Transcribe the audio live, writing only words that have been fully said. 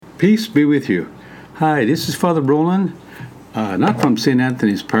Peace be with you. Hi, this is Father Roland, not from St.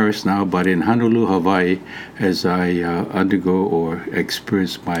 Anthony's Parish now, but in Honolulu, Hawaii, as I undergo or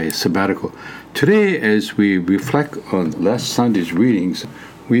experience my sabbatical. Today, as we reflect on last Sunday's readings,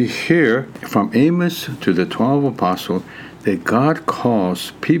 we hear from Amos to the 12 apostles that God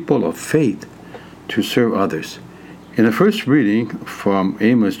calls people of faith to serve others. In the first reading from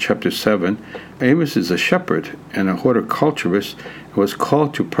Amos chapter 7, Amos is a shepherd and a horticulturist and was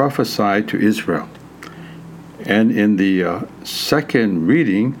called to prophesy to Israel. And in the second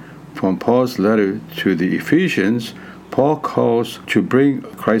reading from Paul's letter to the Ephesians, Paul calls to bring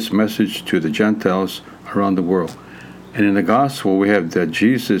Christ's message to the Gentiles around the world. And in the gospel, we have that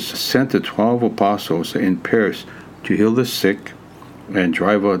Jesus sent the 12 apostles in pairs to heal the sick and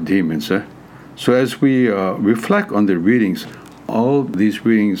drive out demons. So as we reflect on the readings, all these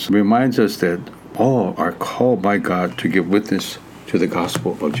readings reminds us that all are called by God to give witness to the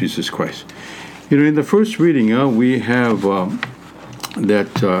gospel of Jesus Christ. In the first reading, we have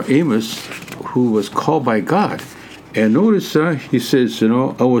that Amos, who was called by God. And notice he says,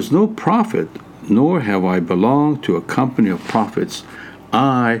 I was no prophet, nor have I belonged to a company of prophets.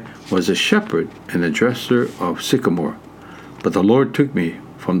 I was a shepherd and a dresser of sycamore. But the Lord took me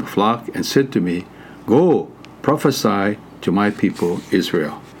from the flock and said to me, Go, prophesy to my people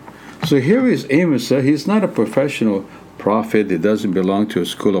Israel. So here is Amos. He's not a professional prophet. He doesn't belong to a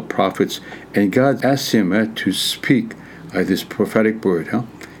school of prophets. And God asked him to speak this prophetic word.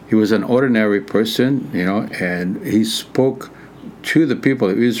 He was an ordinary person, and he spoke to the people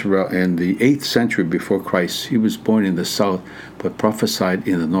of Israel in the 8th century before Christ. He was born in the south, but prophesied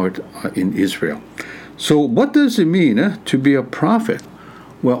in the north in Israel. So what does it mean to be a prophet?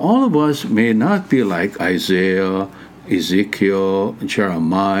 Well, all of us may not be like Isaiah, Ezekiel,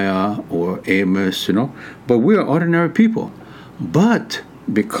 Jeremiah, or Amos, but we are ordinary people. But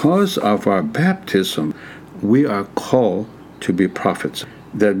because of our baptism, we are called to be prophets,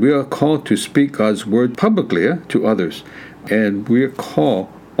 that we are called to speak God's word publicly to others. And we are called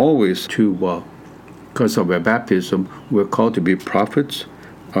always to, because of our baptism, we're called to be prophets,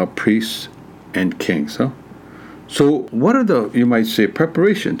 priests, and kings. So what are the, you might say,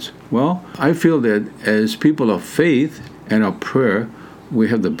 preparations? Well, I feel that as people of faith and of prayer, we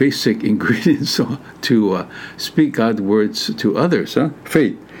have the basic ingredients to speak God's words to others.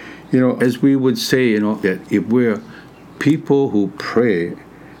 Faith. As we would say, that if we're people who pray,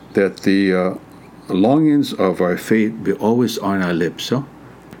 that the longings of our faith be always on our lips,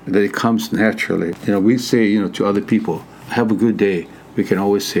 that it comes naturally. We say, to other people, have a good day. We can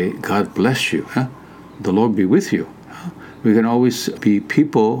always say, God bless you. The Lord be with you. We can always be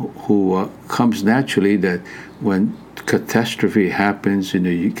people who comes naturally that when catastrophe happens,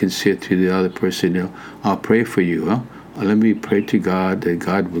 you can say to the other person, I'll pray for you. Let me pray to God that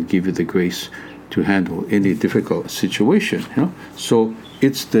God will give you the grace to handle any difficult situation. So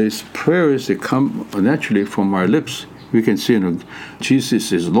it's these prayers that come naturally from our lips. We can say,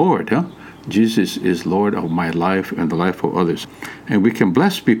 Jesus is Lord. Jesus is Lord of my life and the life of others. And we can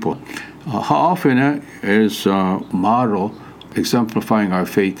bless people. How often is a model exemplifying our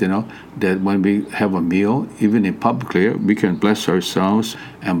faith, that when we have a meal, even in public, we can bless ourselves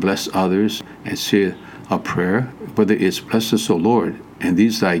and bless others and say a prayer, whether it's bless us, O Lord, and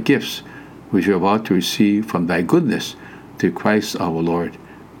these thy gifts, which you're about to receive from thy goodness to Christ our Lord.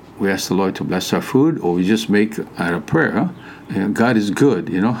 We ask the Lord to bless our food, or we just make a prayer. God is good,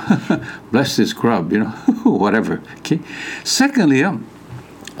 bless this grub, whatever. Okay. Secondly,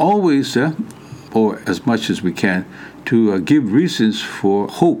 always, or as much as we can, to give reasons for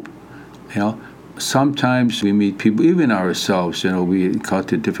hope. Sometimes we meet people, even ourselves, we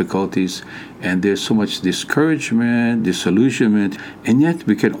encounter difficulties, and there's so much discouragement, disillusionment, and yet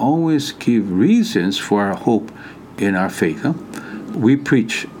we can always give reasons for our hope in our faith. We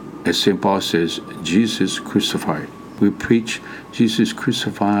preach, as St. Paul says, Jesus crucified. We preach Jesus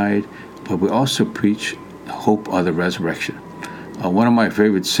crucified, but we also preach hope of the resurrection. One of my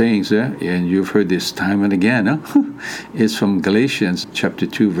favorite sayings, and you've heard this time and again, is from Galatians chapter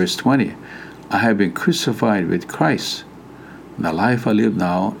 2, verse 20. I have been crucified with Christ. The life I live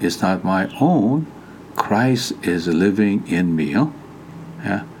now is not my own. Christ is living in me.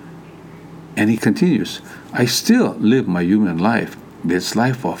 And he continues, I still live my human life, but it's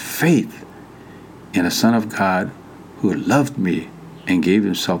life of faith in a Son of God who loved me and gave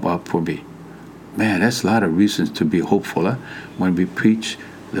himself up for me. Man, that's a lot of reasons to be hopeful when we preach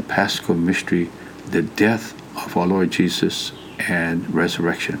the Paschal mystery, the death of our Lord Jesus and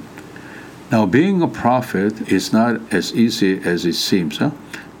resurrection. Now, being a prophet is not as easy as it seems.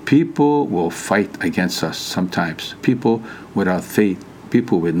 People will fight against us sometimes. People without faith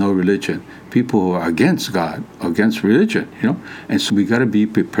people with no religion, people who are against God, against religion, And so we got to be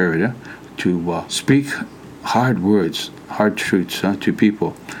prepared to speak hard words, hard truths to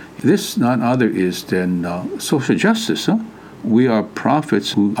people. This none other is than social justice. We are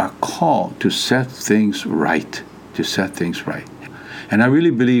prophets who are called to set things right, And I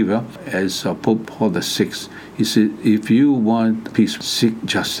really believe, as Pope Paul VI, he said, if you want peace, seek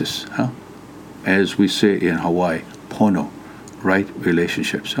justice. As we say in Hawaii, pono, right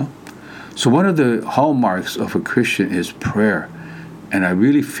relationships. So one of the hallmarks of a Christian is prayer. And I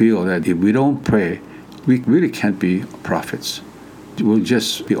really feel that if we don't pray, we really can't be prophets. We'll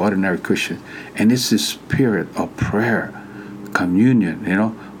just be ordinary Christians. And it's this spirit of prayer, communion,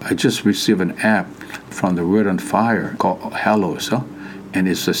 I just received an app from the Word on Fire called Hallows, And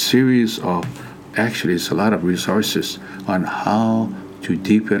it's a series of, actually it's a lot of resources on how to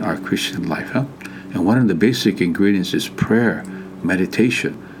deepen our Christian life, And one of the basic ingredients is prayer,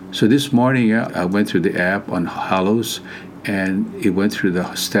 meditation. So this morning, I went through the app on Hallows, and it went through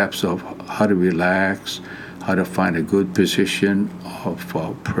the steps of how to relax, how to find a good position of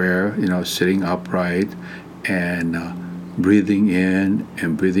prayer, sitting upright and breathing in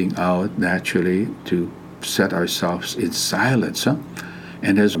and breathing out naturally to set ourselves in silence.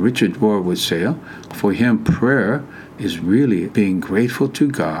 And as Richard Rohr would say, for him, prayer is really being grateful to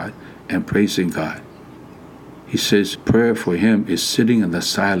God and praising God. He says prayer for him is sitting in the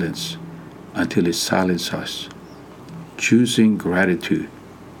silence until it silences us, choosing gratitude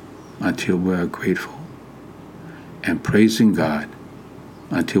until we are grateful, and praising God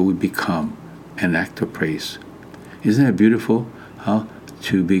until we become an act of praise. Isn't it beautiful,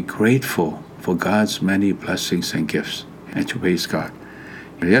 to be grateful for God's many blessings and gifts and to praise God.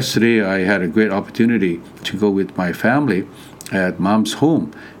 Yesterday, I had a great opportunity to go with my family at Mom's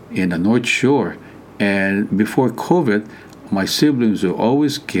home in the North Shore. And before COVID, my siblings would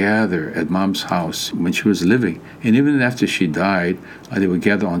always gather at Mom's house when she was living. And even after she died, they would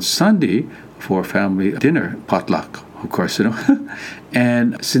gather on Sunday for family dinner, potluck, of course,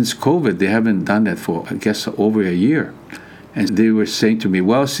 And since COVID, they haven't done that for, I guess, over a year. And they were saying to me,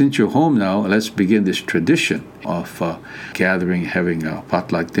 well, since you're home now, let's begin this tradition of gathering, having a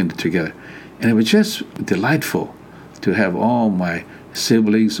potluck dinner together. And it was just delightful to have all my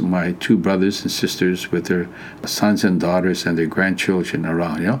siblings, my two brothers and sisters with their sons and daughters and their grandchildren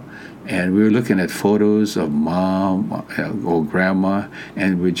around, And we were looking at photos of Mom or Grandma,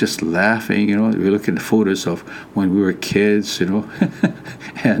 and we're just laughing, We were looking at photos of when we were kids,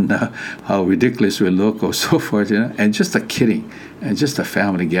 and how ridiculous we look or so forth, And just a kidding, and just a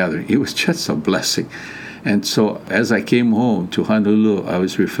family gathering. It was just a blessing. And so as I came home to Honolulu, I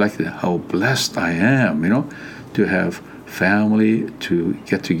was reflecting how blessed I am, to have family, to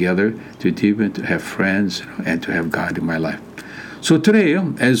get together, to deepen, to have friends, and to have God in my life. So today,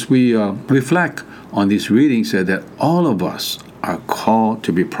 as we reflect on these readings, that all of us are called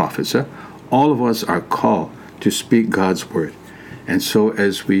to be prophets. All of us are called to speak God's word. And so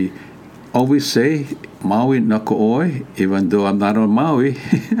as we always say, Maui Nako'oi, even though I'm not on Maui,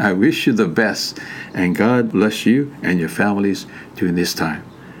 I wish you the best. And God bless you and your families during this time.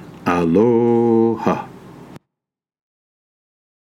 Aloha.